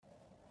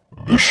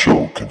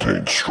show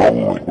contains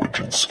strong language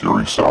and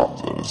scary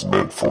sounds and is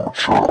meant for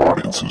mature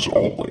audiences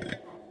only.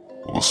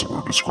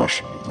 Listener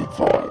discretion is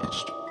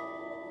advised.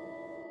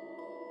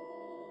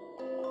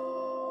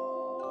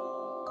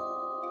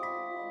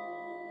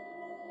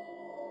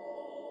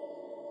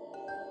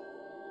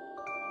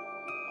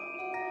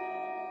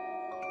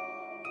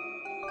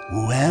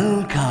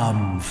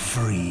 Welcome,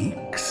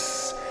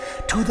 freaks,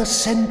 to the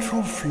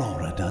Central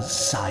Florida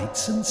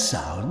Sights and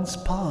Sounds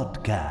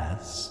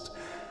podcast,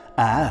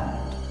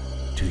 and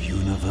to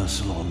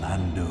Universal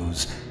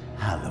Orlando's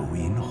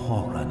Halloween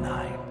Horror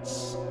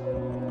Nights.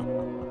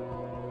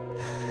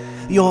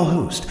 Your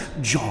host,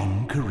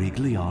 John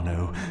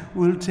Carigliano,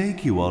 will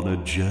take you on a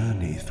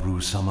journey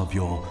through some of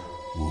your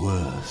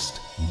worst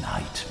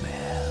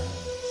nightmares.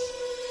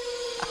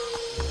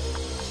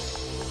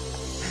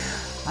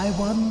 I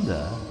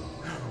wonder,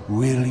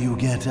 will you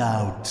get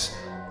out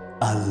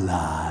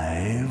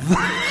alive?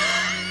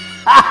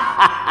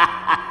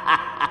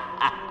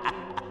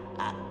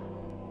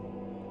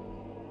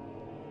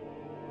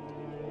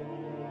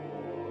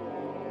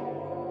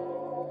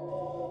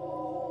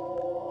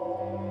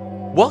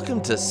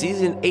 Welcome to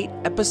Season 8,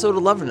 Episode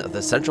 11 of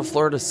the Central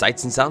Florida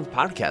Sights and Sounds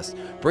podcast,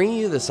 bringing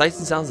you the sights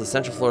and sounds of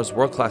Central Florida's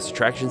world-class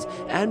attractions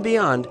and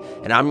beyond.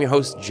 And I'm your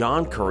host,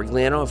 John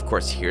Carigliano. Of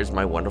course, here's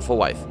my wonderful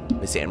wife,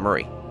 Miss Anne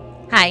Marie.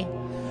 Hi.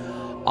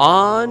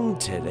 On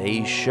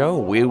today's show,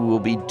 we will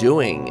be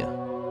doing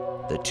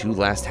The Two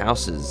Last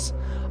Houses,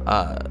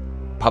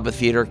 Puppet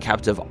Theater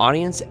Captive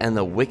Audience, and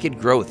The Wicked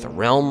Growth,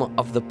 Realm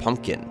of the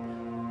Pumpkin.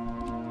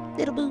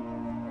 Little boo.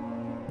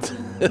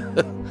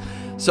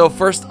 So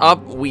first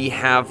up, we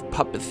have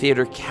Puppet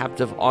Theater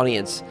Captive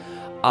Audience.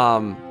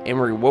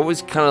 Anne-Marie, what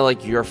was kind of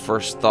like your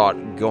first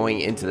thought going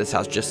into this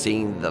house, just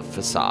seeing the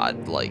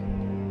facade? Like,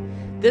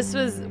 This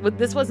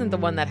wasn't the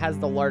one that has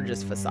the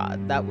largest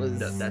facade. That was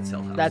that's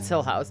Hill House. That's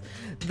Hill House.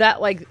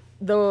 That, like,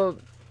 the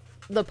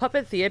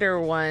Puppet Theater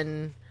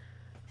one.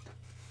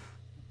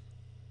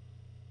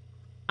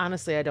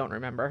 Honestly, I don't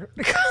remember.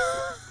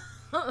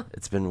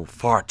 It's been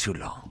far too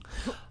long.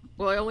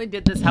 Well, I only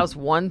did this house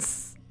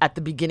once at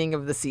the beginning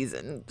of the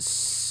season,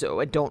 so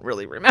I don't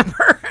really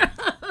remember.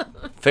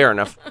 Fair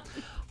enough.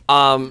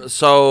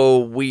 So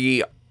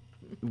we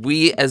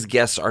as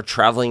guests are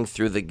traveling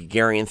through the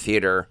Gagarin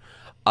Theater,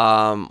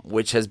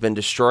 which has been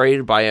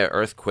destroyed by an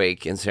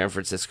earthquake in San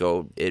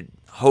Francisco. It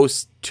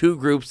hosts two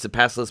groups, the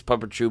Passless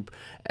Puppet Troupe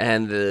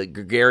and the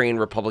Gagarin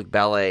Republic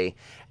Ballet,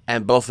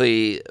 and both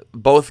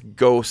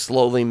go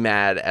slowly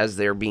mad as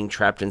they're being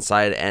trapped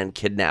inside and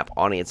kidnap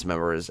audience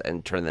members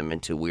and turn them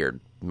into weird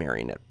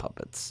marionette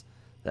puppets.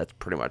 That's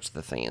pretty much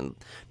the thing. And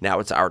now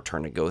it's our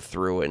turn to go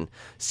through and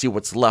see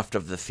what's left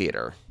of the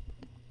theater.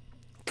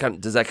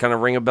 Does that kind of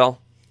ring a bell?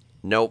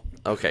 Nope.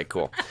 Okay,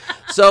 cool.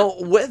 So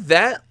with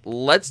that,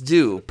 let's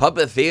do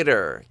Puppet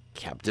Theater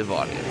Captive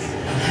Audience.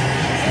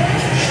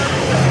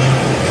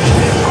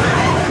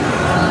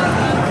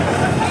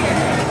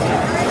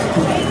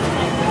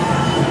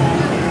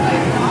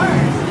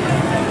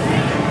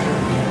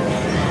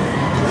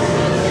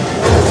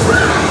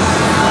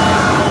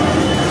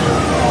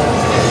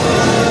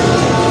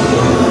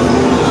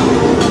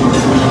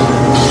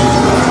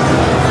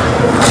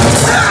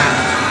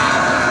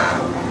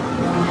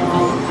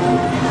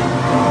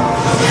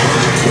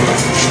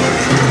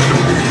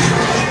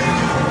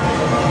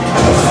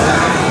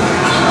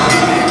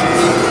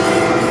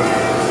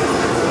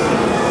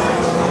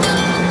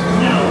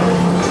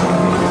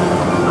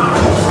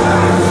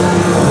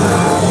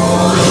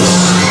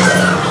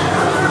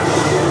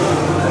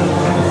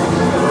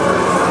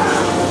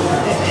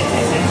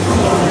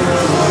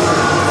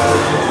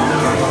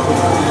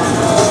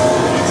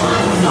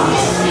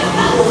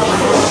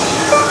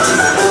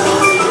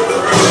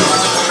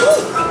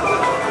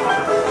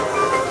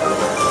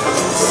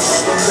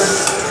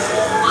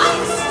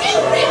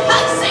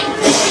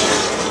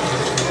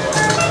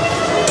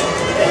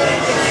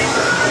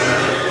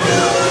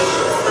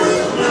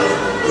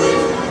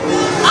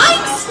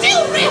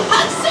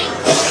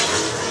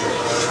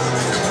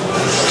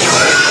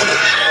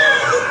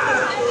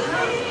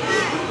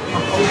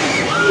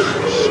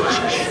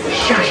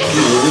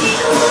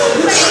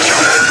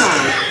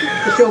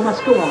 The show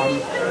must go on.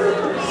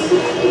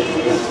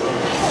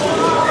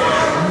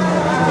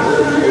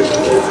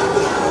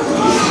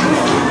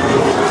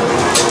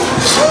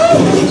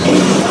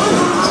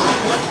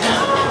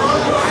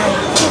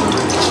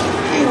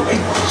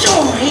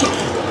 Enjoy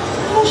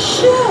the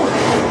show.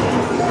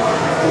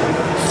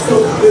 The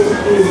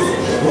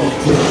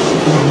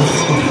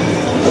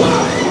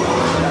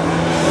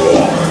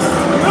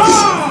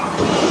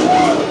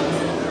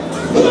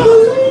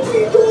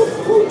lady don't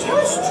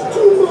protest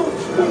too much.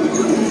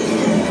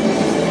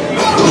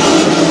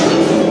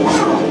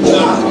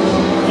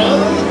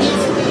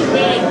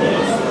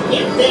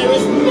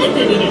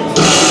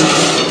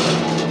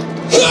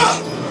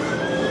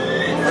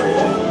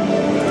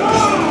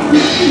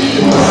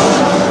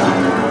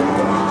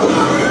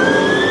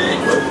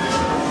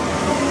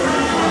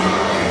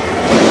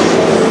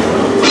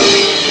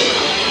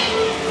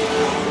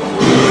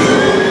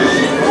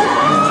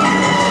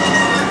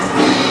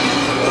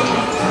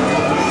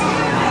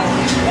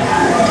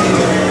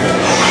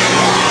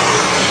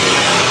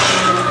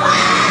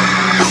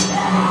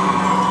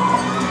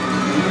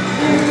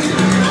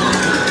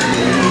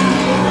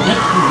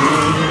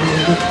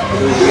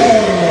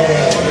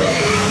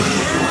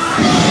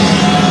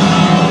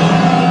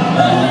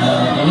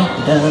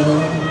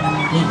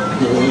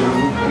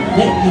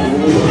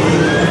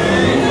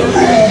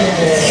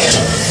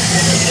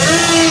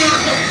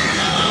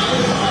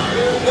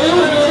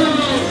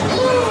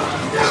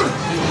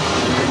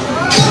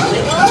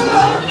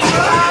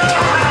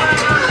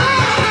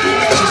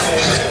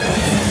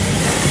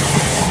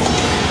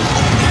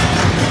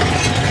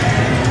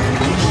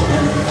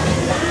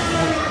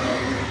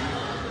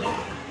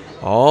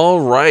 All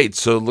right,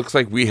 so it looks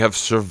like we have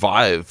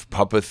survived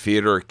Puppet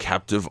Theater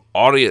Captive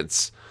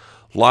Audience.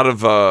 A lot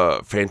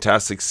of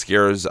fantastic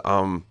scares.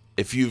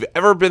 If you've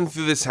ever been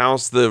through this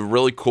house, the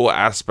really cool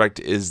aspect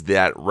is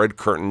that red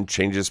curtain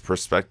changes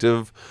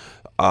perspective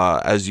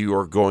as you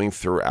are going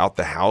throughout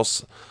the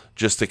house,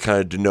 just to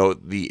kind of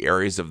denote the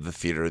areas of the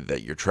theater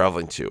that you're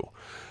traveling to.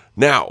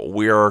 Now,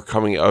 we are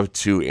coming up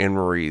to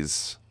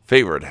Anne-Marie's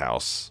favorite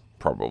house,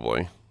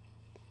 probably.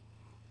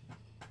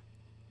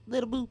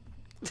 Little Boo.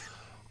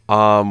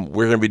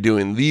 We're going to be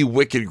doing The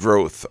Wicked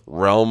Growth,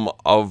 Realm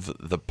of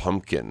the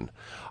Pumpkin.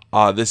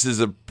 This is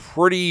a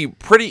pretty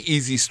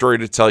easy story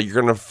to tell.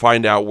 You're going to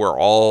find out where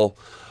all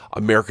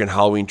American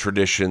Halloween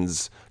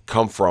traditions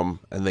come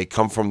from, and they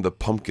come from the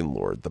Pumpkin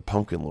Lord. The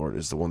Pumpkin Lord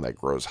is the one that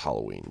grows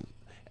Halloween.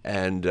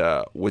 And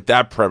with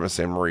that premise,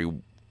 Anne-Marie,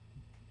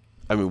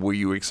 I mean, were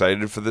you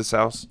excited for this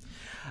house?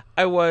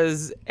 I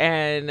was,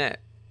 and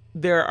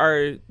there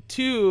are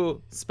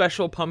two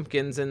special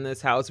pumpkins in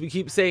this house. We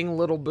keep saying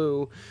Little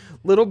Boo.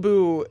 Little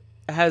Boo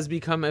has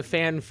become a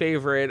fan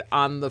favorite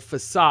on the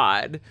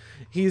facade.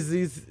 He's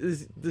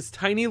this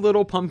tiny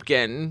little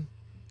pumpkin,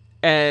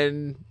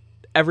 and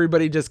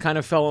everybody just kind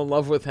of fell in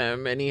love with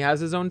him, and he has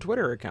his own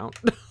Twitter account.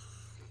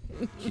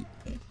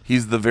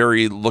 He's the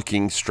very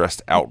looking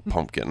stressed out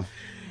pumpkin.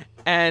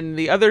 And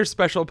the other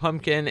special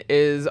pumpkin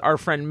is our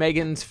friend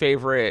Megan's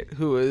favorite,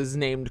 who is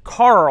named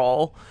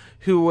Carl,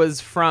 who was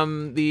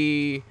from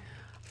the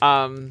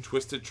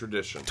Twisted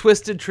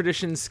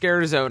Tradition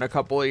Scare Zone a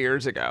couple of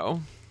years ago.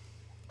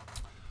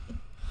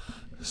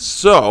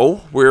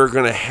 So we're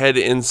going to head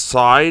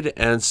inside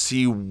and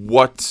see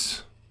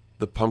what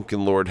the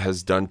Pumpkin Lord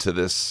has done to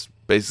this.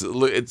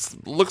 Basically, it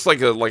looks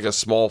like a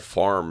small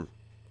farm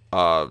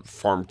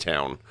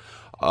town.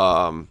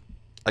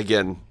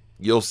 Again,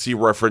 you'll see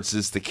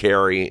references to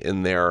Carrie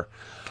in there.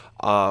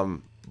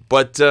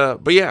 But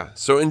yeah,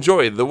 so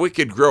enjoy The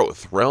Wicked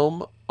Growth,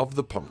 Realm of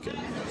the Pumpkin.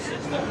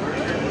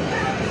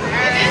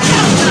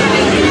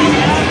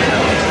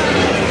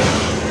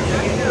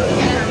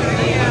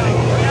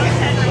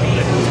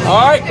 All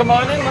right, come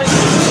on in, ladies.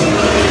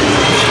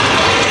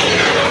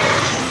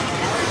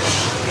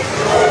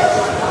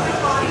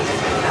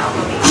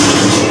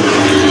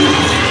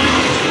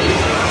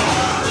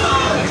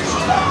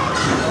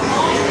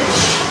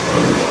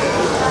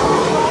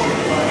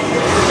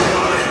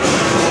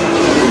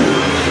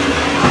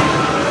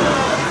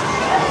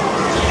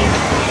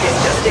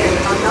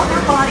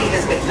 Another body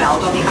has been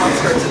found on the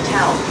outskirts of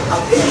town. A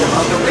victim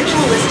of the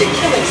ritualistic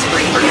killing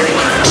spree carried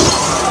out.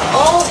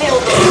 All hail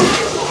the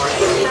Pumpkin Lord.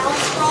 Found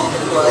scrawled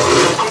in blood is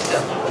a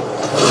victim.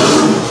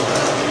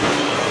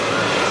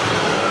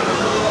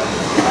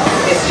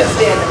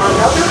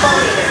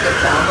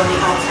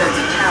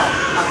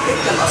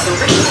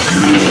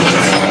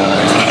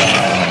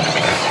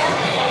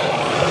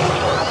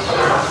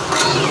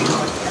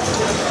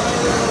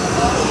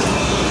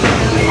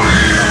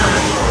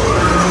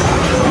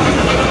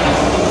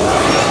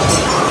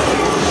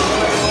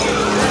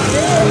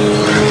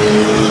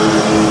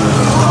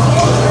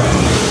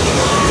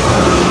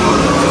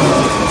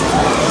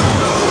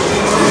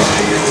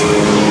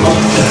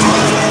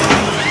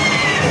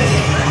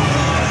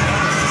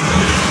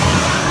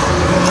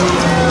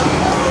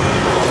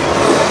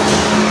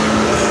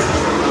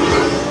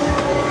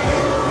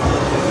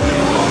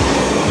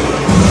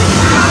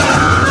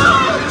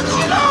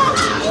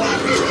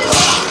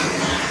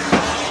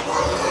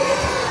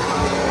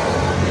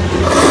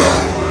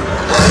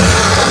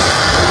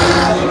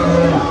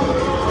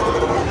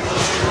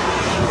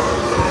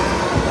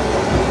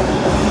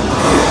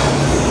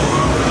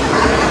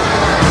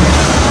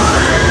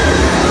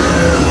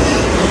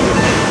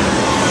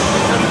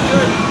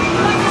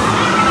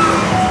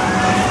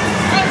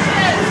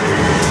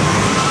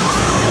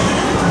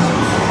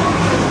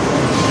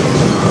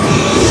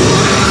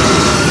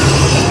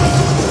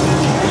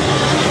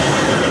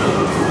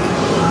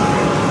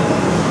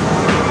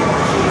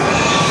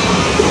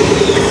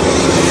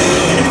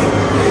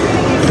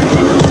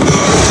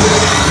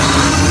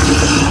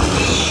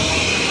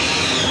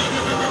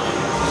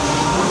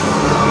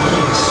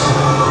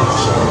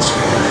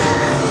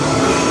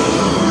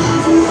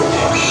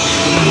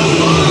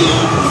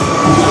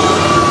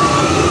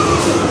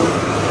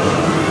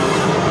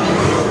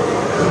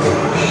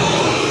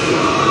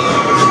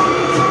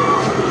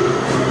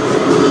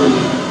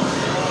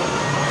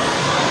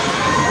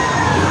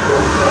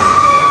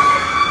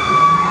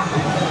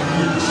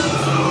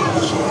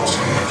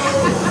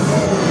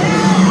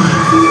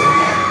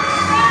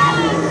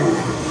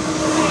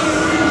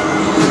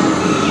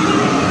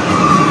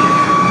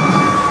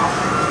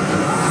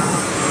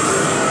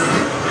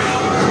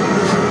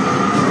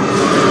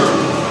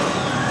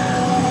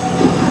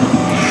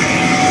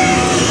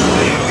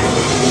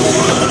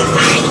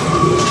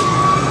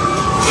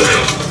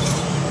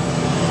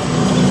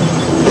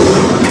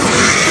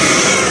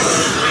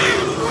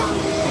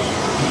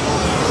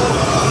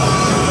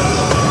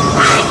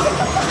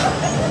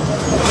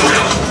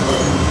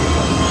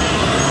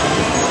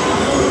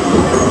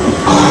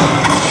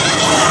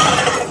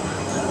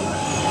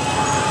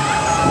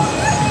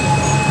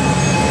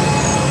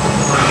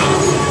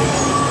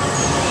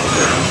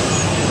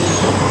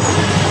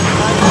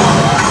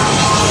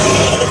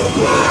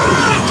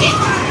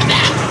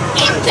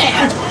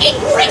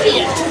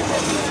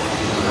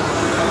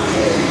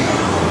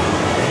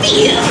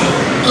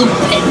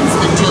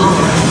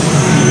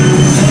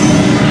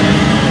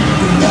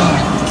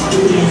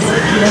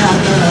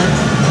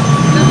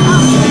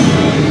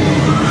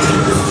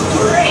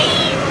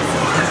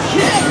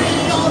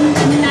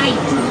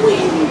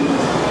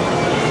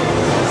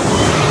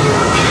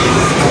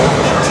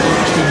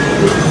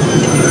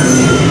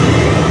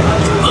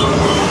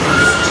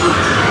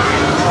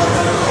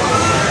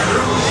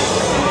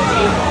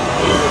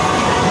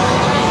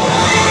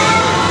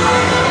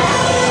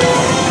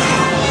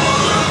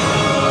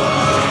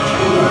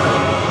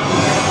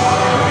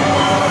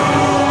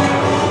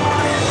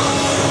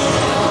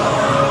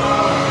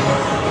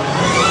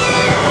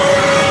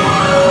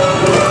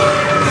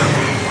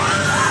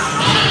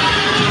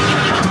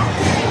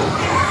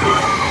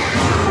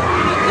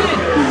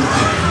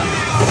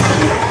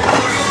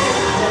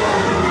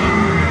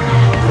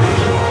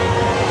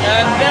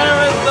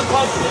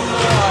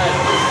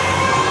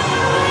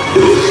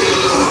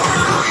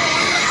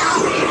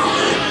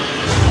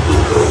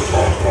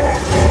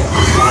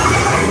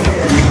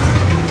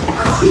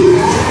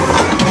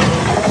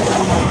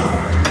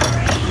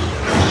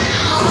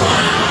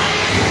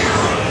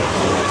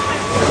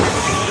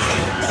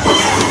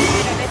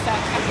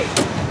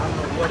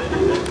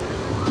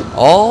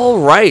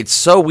 right,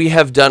 so we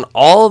have done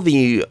all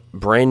the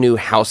brand new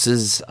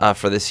houses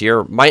for this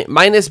year,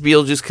 minus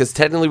Beetlejuice, because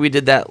technically we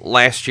did that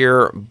last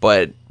year,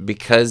 but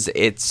because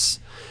it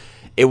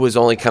was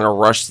only kind of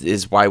rushed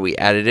is why we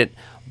added it.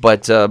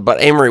 But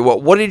Amory,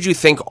 what did you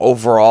think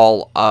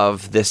overall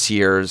of this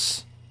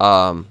year's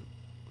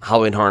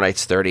Halloween Horror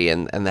Nights 30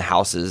 and the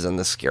houses and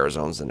the scare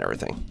zones and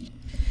everything?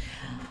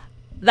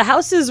 The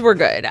houses were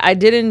good. I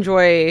did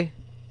enjoy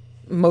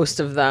most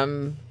of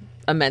them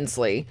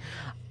immensely.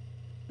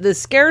 The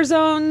scare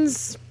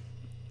zones,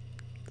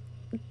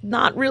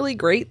 not really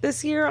great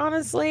this year,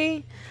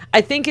 honestly.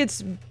 I think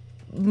it's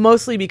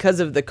mostly because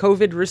of the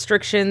COVID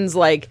restrictions.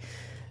 Like,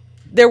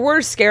 there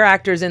were scare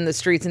actors in the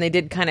streets and they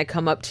did kind of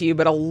come up to you,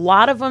 but a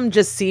lot of them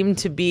just seemed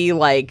to be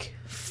like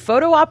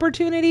photo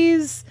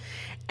opportunities,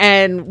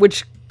 and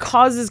which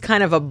causes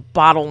kind of a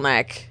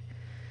bottleneck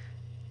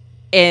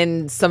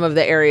in some of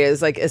the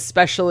areas, like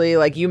especially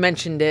like you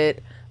mentioned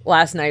it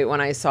last night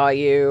when I saw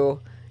you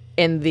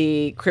in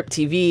the Crypt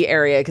TV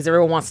area, because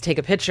everyone wants to take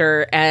a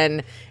picture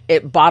and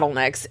it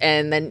bottlenecks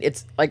and then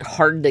it's like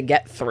hard to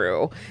get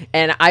through.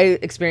 And I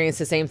experienced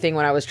the same thing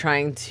when I was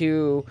trying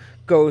to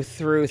go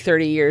through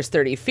 30 Years,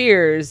 30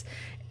 Fears.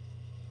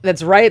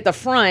 That's right at the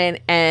front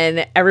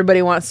and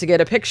everybody wants to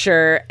get a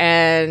picture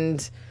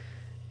and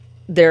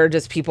there are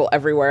just people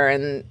everywhere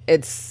and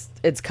it's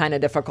kind of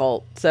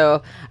difficult.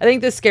 So I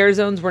think the scare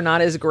zones were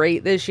not as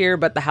great this year,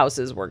 but the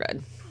houses were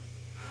good.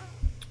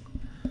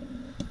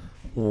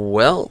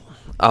 Well,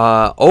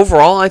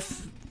 overall, I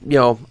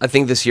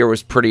think this year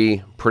was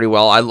pretty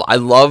well. I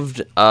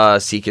loved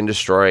Seek and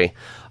Destroy.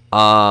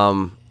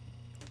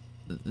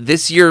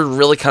 This year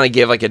really kind of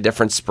gave like a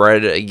different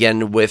spread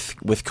again with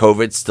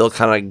COVID still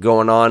kind of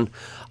going on.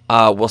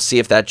 We'll see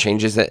if that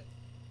changes it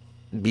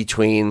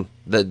between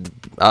the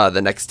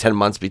next 10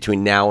 months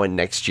between now and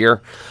next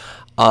year.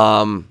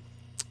 But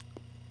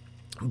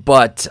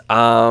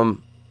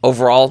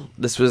overall,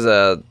 this was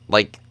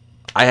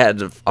I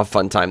had a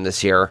fun time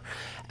this year,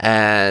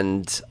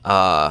 and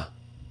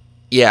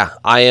yeah,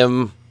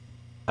 I'm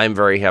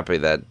very happy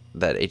that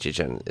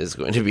HHN is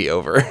going to be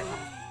over.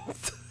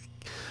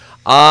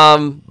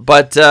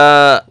 But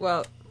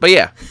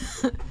yeah.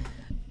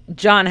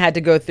 John had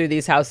to go through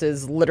these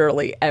houses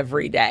literally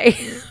every day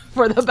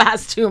for the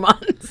past 2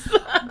 months.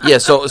 Yeah,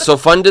 so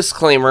fun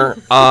disclaimer.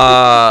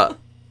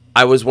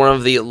 I was one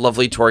of the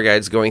lovely tour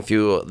guides going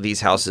through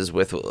these houses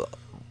with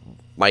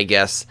my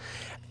guests.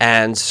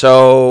 And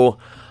so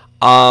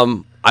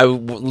I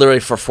literally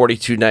for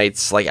 42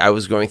 nights, like I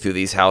was going through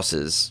these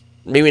houses.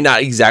 Maybe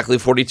not exactly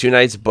 42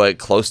 nights, but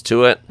close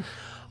to it.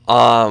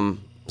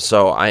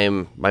 So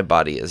my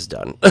body is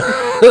done.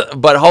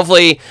 But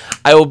hopefully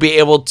I will be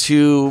able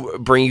to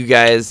bring you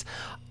guys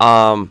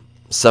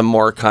some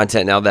more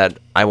content now that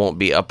I won't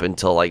be up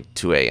until like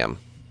 2 a.m.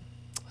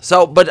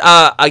 So, but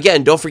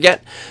again, don't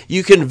forget,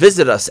 you can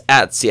visit us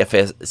at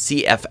cfsas.com,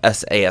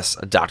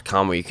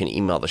 where you can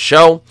email the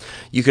show.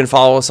 You can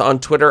follow us on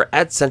Twitter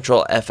at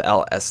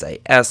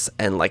CentralFLSAS,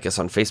 and like us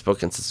on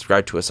Facebook and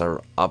subscribe to us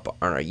up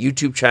on our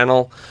YouTube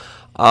channel.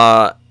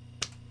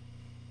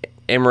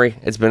 Amory,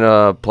 it's been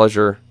a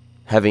pleasure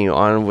having you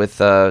on with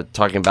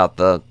talking about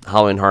the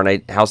Halloween Horror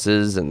Night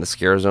houses and the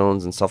scare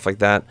zones and stuff like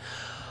that.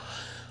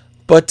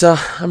 But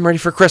I'm ready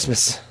for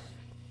Christmas.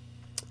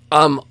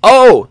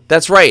 Oh,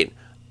 that's right.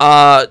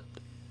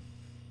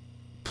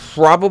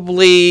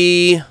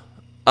 Probably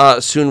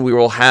soon we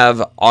will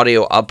have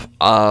audio up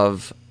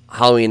of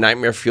Halloween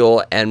Nightmare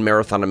Fuel and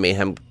Marathon of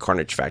Mayhem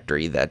Carnage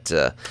Factory that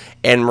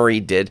Anne-Marie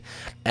did.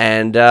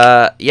 And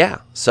yeah,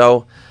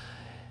 so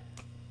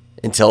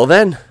until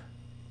then,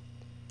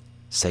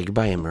 say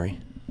goodbye, Anne-Marie.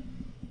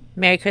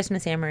 Merry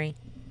Christmas, Anne-Marie.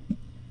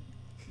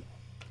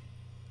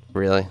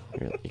 Really?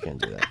 You can't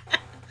do that.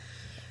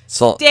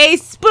 So, Stay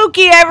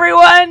spooky,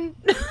 everyone!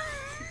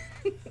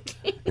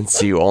 and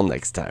see you all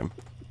next time.